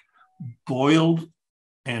blanched, like boiled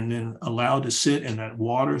and then allowed to sit and that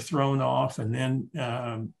water thrown off and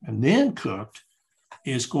then cooked,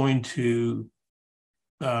 is going to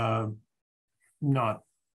not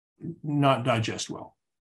digest well.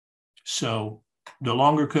 So the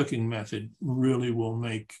longer cooking method really will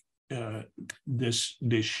make this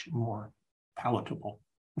dish more palatable.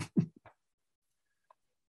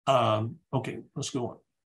 Okay, let's go on.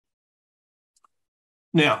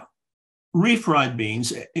 Now, refried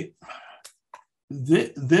beans.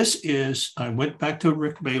 This is, I went back to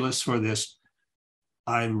Rick Bayless for this.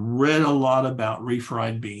 I read a lot about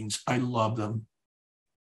refried beans. I love them.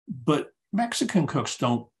 But Mexican cooks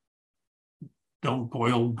don't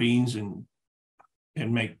boil beans and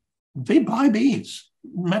make, they buy beans.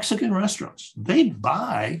 Mexican restaurants, they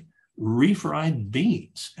buy refried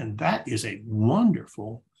beans. And that is a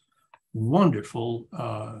wonderful, wonderful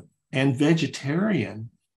and vegetarian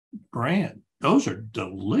brand. Those are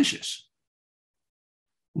delicious.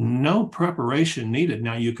 No preparation needed.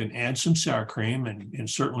 Now you can add some sour cream, and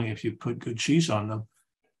certainly if you put good cheese on them,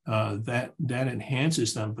 that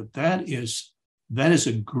enhances them. But that is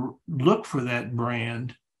look for that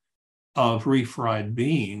brand of refried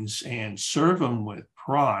beans and serve them with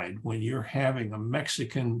pride when you're having a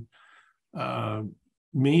Mexican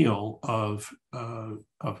meal of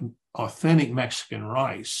authentic Mexican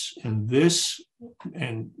rice, and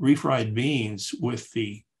refried beans with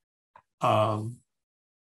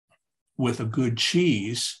a good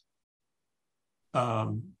cheese.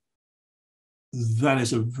 That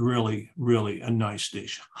is a really, really a nice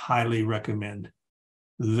dish. Highly recommend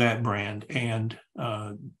that brand and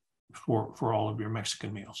for all of your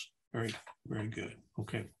Mexican meals. Very, very good.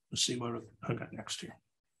 Okay, let's see what I got next here.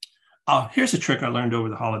 Here's a trick I learned over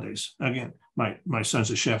the holidays. Again, my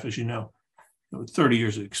son's a chef, as you know, with 30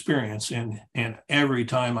 years of experience, and every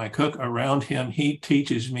time I cook around him, he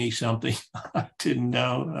teaches me something I didn't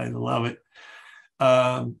know. I love it.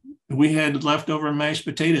 We had leftover mashed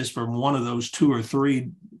potatoes from one of those 2 or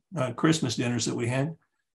 3 Christmas dinners that we had.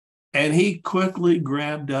 And he quickly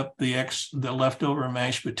grabbed up the leftover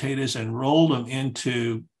mashed potatoes and rolled them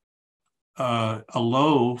into a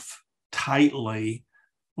loaf tightly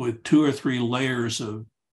with 2 or 3 layers of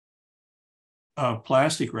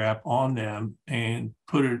plastic wrap on them and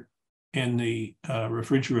put it in the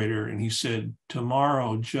refrigerator. And he said,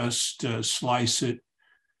 tomorrow, just slice it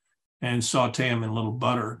and saute them in a little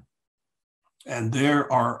butter. And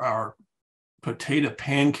there are our potato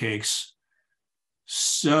pancakes,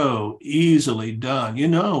 so easily done. You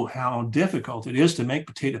know how difficult it is to make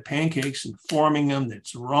potato pancakes, and forming them.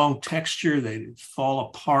 It's the wrong texture. They fall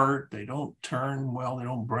apart. They don't turn well. They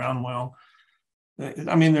don't brown well.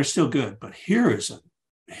 I mean, they're still good, but here was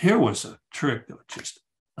a trick that was just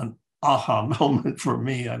an aha moment for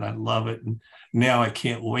me, and I love it. And now I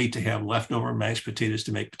can't wait to have leftover mashed potatoes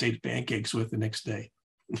to make potato pancakes with the next day.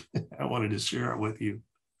 I wanted to share it with you,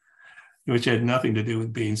 which had nothing to do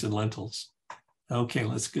with beans and lentils. Okay,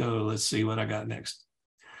 let's go. Let's see what I got next.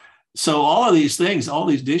 So all of these things, all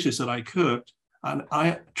these dishes that I cooked,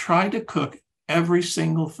 I tried to cook every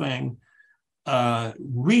single thing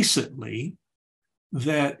recently,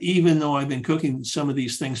 that even though I've been cooking some of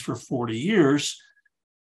these things for 40 years,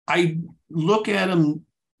 I look at them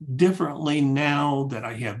differently now that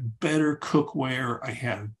I have better cookware, I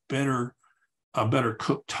have a better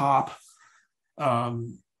cooktop.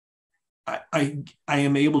 I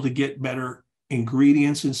am able to get better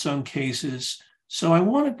ingredients in some cases. So I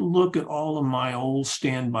wanted to look at all of my old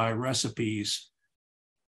standby recipes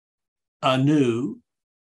anew.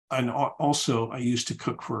 And also, I used to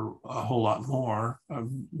cook for a whole lot more,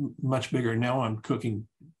 much bigger. Now I'm cooking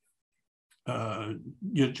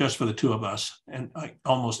just for the 2 of us. And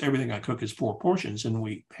almost everything I cook is 4 portions, and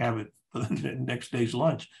we have it for the next day's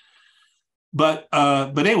lunch. But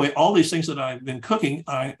anyway, all these things that I've been cooking,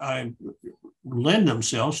 I lend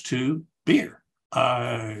themselves to beer.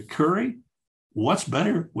 Curry, what's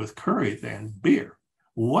better with curry than beer?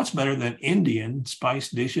 What's better than Indian spice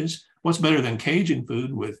dishes? What's better than Cajun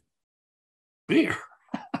food with beer?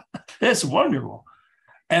 It's wonderful.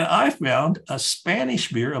 And I found a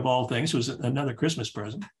Spanish beer, of all things, was another Christmas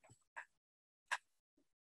present.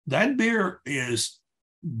 That beer is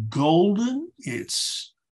golden,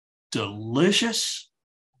 it's delicious,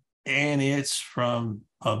 and it's from,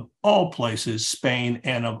 of all places, Spain,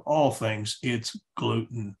 and of all things, it's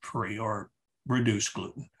gluten-free or reduced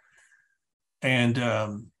gluten. And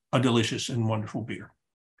a delicious and wonderful beer.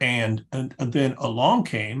 And then along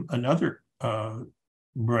came another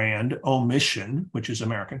brand, Omission, which is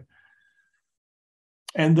American.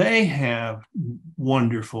 And they have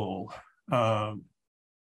wonderful,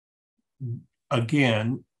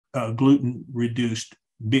 again, gluten-reduced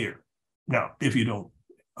beer. Now, if you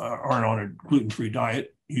aren't on a gluten-free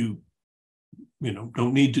diet, you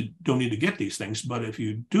don't need to get these things. But if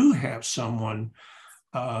you do have someone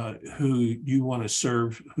who you want to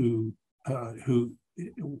serve, who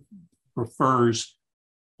prefers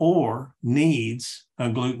or needs a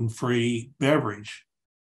gluten-free beverage,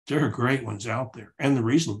 there are great ones out there, and they're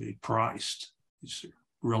reasonably priced. It's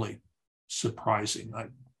really surprising.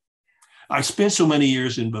 I spent so many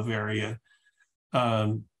years in Bavaria.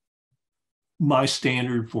 My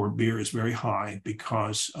standard for beer is very high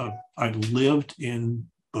because I lived in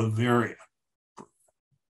Bavaria for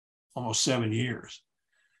almost 7 years.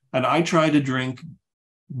 And I tried to drink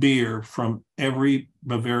beer from every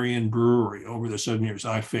Bavarian brewery over the 7 years.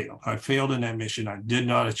 I failed in that mission. I did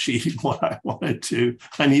not achieve what I wanted to.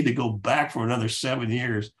 I need to go back for another 7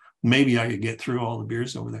 years. Maybe I could get through all the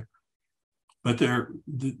beers over there. But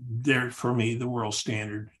they're for me, the world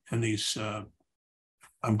standard. And these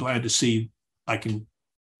I'm glad to see I can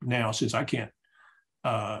now, since I can't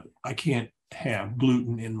have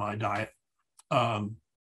gluten in my diet.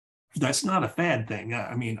 That's not a fad thing.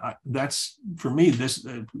 I mean, that's for me. This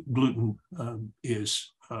gluten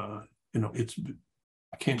is, it's,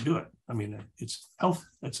 I can't do it. I mean, it's health.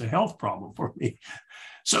 It's a health problem for me.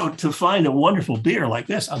 So to find a wonderful beer like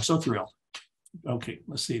this, I'm so thrilled. Okay,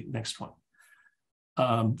 let's see next one.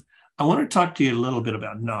 I want to talk to you a little bit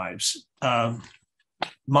about knives.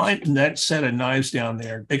 That set of knives down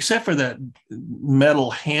there, except for that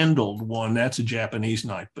metal handled one, that's a Japanese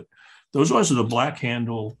knife. But those ones with a black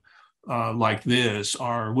handle like this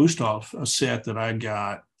are Wusthof, a set that I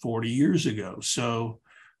got 40 years ago. So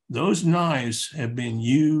those knives have been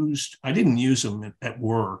used. I didn't use them at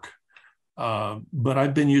work, but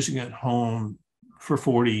I've been using it at home for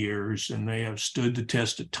 40 years, and they have stood the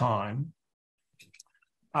test of time.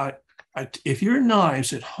 If your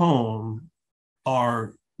knives at home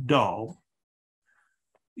are dull,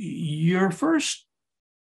 your first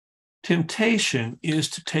temptation is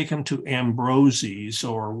to take them to Ambrosie's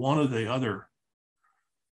or one of the other.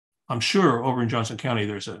 I'm sure over in Johnson County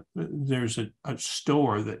there's a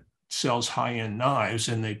store that sells high-end knives,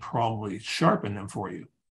 and they probably sharpen them for you.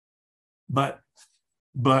 But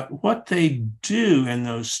what they do in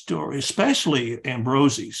those stores, especially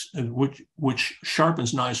Ambrosie's, which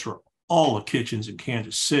sharpens knives for all the kitchens in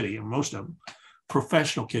Kansas City, and most of them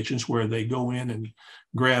professional kitchens, where they go in and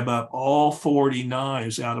grab up all 40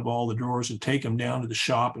 knives out of all the drawers and take them down to the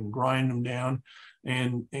shop and grind them down,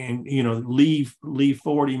 and leave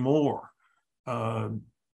 40 more.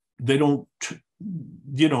 They don't,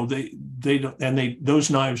 they don't, and those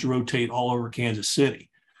knives rotate all over Kansas City.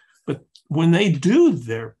 But when they do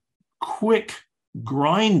their quick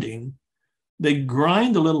grinding, they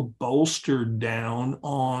grind the little bolster down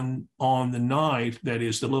on the knife, that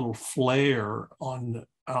is the little flare on the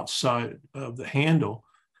outside of the handle,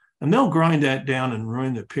 and they'll grind that down and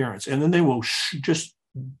ruin the appearance. And then they will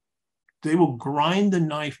grind the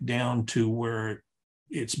knife down to where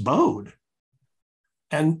it's bowed,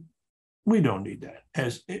 and we don't need that.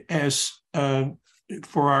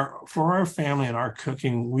 For our family and our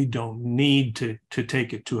cooking, we don't need to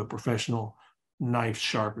take it to a professional knife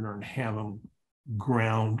sharpener and have them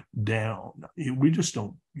ground down. We just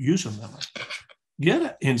don't use them that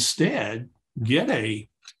much. Instead, get a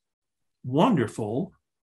wonderful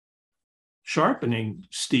sharpening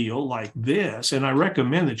steel like this. And I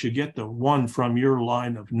recommend that you get the one from your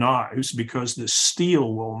line of knives, because the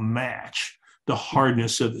steel will match. The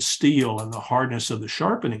hardness of the steel and the hardness of the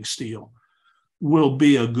sharpening steel will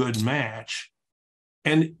be a good match.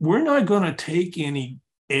 And we're not going to take any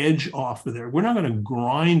edge off of there. We're not going to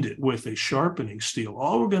grind it with a sharpening steel.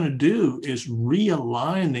 All we're going to do is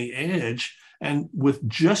realign the edge, and with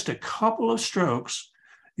just a couple of strokes,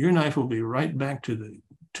 your knife will be right back to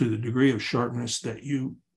the degree of sharpness that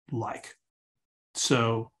you like.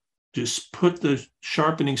 So just put the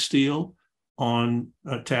sharpening steel on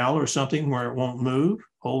a towel or something where it won't move,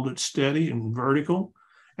 hold it steady and vertical,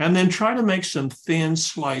 and then try to make some thin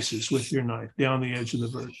slices with your knife down the edge of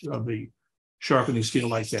the sharpening steel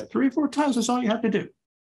like that. 3 or 4 times, that's all you have to do.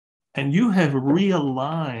 And you have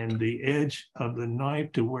realigned the edge of the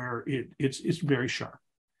knife to where it's very sharp.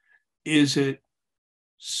 Is it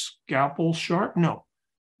scalpel sharp? No.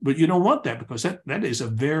 But you don't want that, because that is a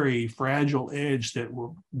very fragile edge that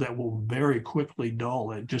will very quickly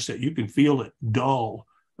dull it, just that you can feel it dull.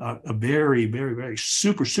 A very, very, very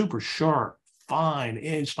super, super sharp, fine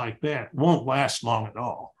edge like that won't last long at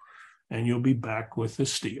all. And you'll be back with the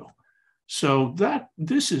steel. So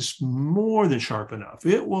this is more than sharp enough.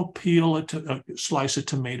 It will peel a slice of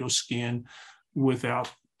tomato skin without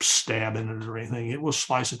stabbing it or anything. It will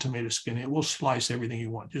slice a tomato skin. It will slice everything you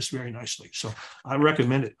want just very nicely. So I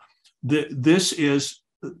recommend it. This is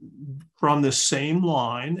from the same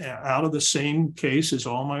line, out of the same case as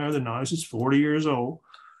all my other knives. It's 40 years old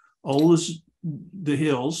as the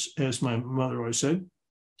hills, as my mother always said.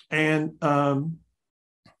 And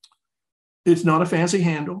it's not a fancy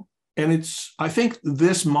handle. And I think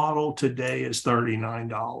this model today is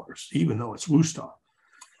 $39, even though it's Wusthof.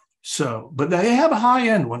 So, but they have a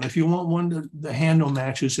high-end one. If you want one that the handle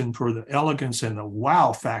matches, and for the elegance and the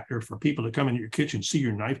wow factor for people to come into your kitchen, see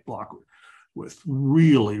your knife block with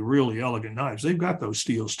really, really elegant knives. They've got those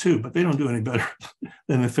steels too, but they don't do any better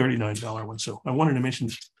than the $39 one. So I wanted to mention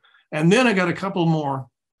this. And then I got a couple more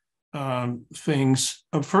things.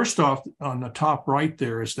 First off, on the top right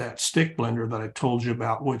there is that stick blender that I told you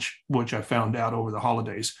about, which I found out over the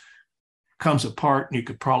holidays. Comes apart, and you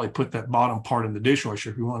could probably put that bottom part in the dishwasher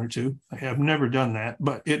if you wanted to. I have never done that,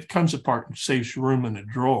 but it comes apart and saves room in the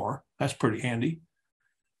drawer. That's pretty handy.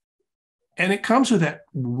 And it comes with that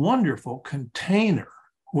wonderful container,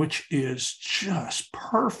 which is just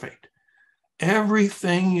perfect.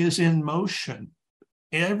 Everything is in motion.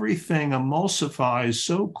 Everything emulsifies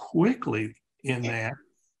so quickly in that.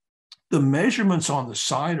 The measurements on the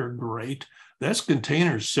side are great. That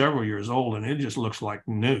container is several years old and it just looks like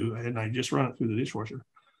new. And I just run it through the dishwasher.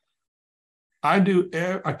 I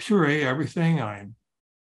puree everything.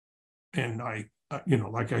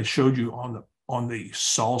 Like I showed you on the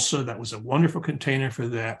salsa, that was a wonderful container for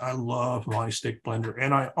that. I love my stick blender,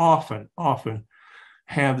 and I often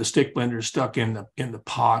have the stick blender stuck in the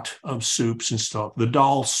pot of soups and stuff. The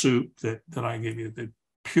dal soup that I give you, the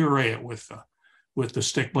puree it with the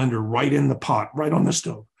stick blender right in the pot, right on the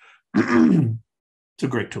stove. It's a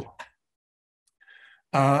great tool.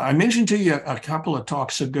 I mentioned to you a couple of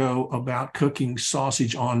talks ago about cooking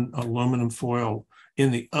sausage on aluminum foil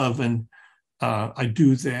in the oven. I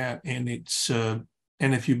do that, and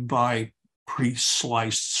if you buy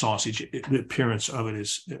pre-sliced sausage, the appearance of it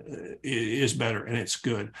is better, and it's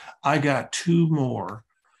good. I got 2 more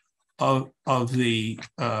of the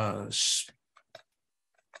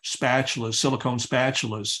spatulas, silicone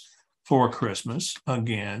spatulas for Christmas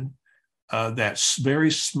again. That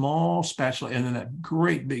very small spatula, and then that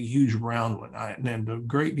great big huge round one. And the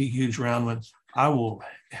great big huge round one,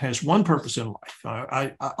 has one purpose in life.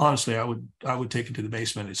 I honestly, I would take it to the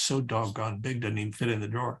basement. It's so doggone big, doesn't even fit in the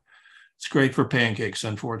drawer. It's great for pancakes,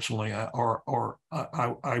 unfortunately, or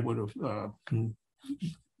I would have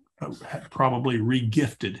probably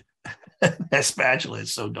regifted that spatula.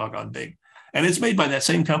 It's so doggone big, and it's made by that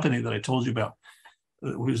same company that I told you about,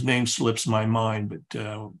 whose name slips my mind,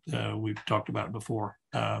 but we've talked about it before.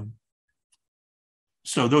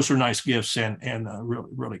 So those are nice gifts, and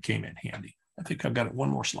really came in handy. I think I've got it one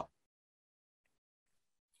more slide.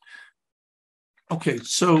 Okay,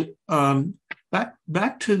 so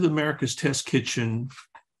back to the America's Test Kitchen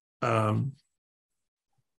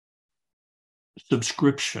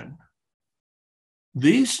subscription.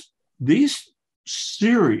 These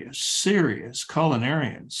serious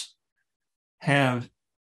culinarians have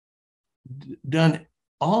done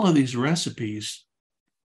all of these recipes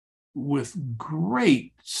with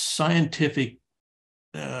great scientific,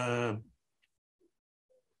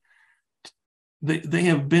 they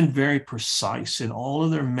have been very precise in all of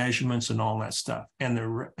their measurements and all that stuff, and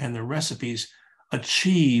the recipes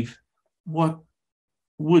achieve what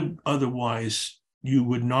would otherwise you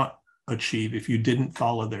would not achieve if you didn't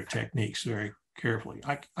follow their techniques very carefully.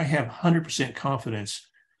 I have 100% confidence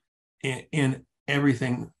in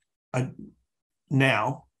everything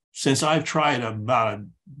now, since I've tried about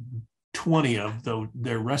 20 of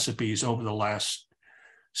their recipes over the last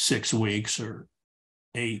 6 weeks or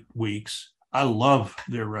 8 weeks. I love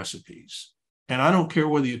their recipes, and I don't care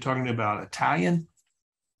whether you're talking about Italian.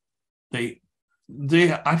 I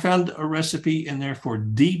found a recipe in there for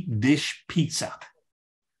deep dish pizza.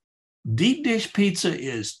 Deep dish pizza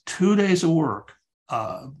is 2 days of work.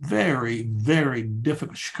 Very, very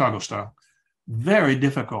difficult, Chicago style, very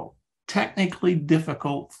difficult, technically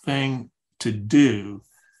difficult thing to do.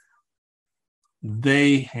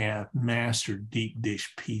 They have mastered deep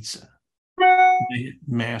dish pizza. They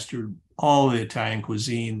mastered all the Italian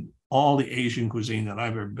cuisine, all the Asian cuisine that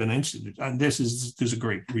I've ever been interested in. And this is a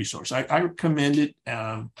great resource. I recommend it.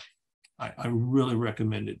 I really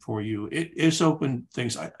recommend it for you. It's opened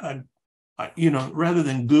things. Rather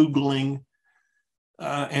than Googling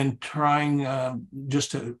and trying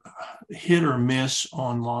just to hit or miss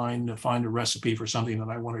online to find a recipe for something that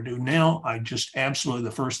I want to do. Now, I just absolutely,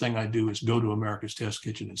 the first thing I do is go to America's Test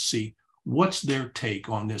Kitchen and see what's their take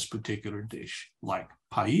on this particular dish, like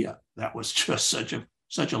paella. That was just such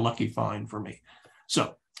a lucky find for me.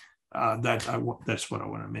 So that's what I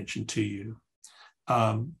want to mention to you.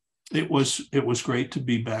 It was great to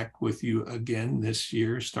be back with you again this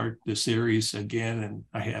year, start the series again, and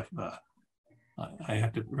I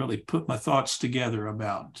have to really put my thoughts together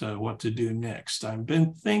about what to do next. I've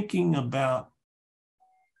been thinking about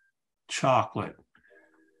chocolate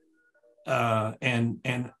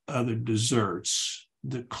and other desserts,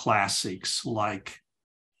 the classics like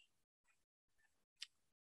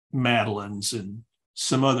madeleines and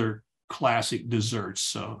some other classic desserts.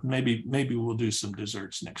 So maybe we'll do some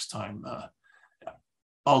desserts next time.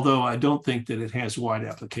 Although I don't think that it has wide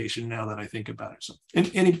application now that I think about it. So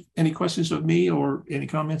any questions of me or any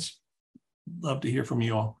comments? Love to hear from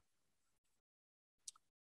you all.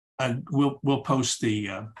 And we'll post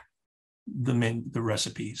the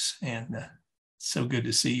recipes, and so good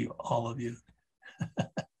to see all of you.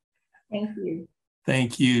 Thank you.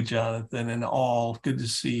 Thank you, Jonathan, and all. Good to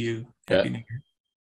see you. Happy New Year.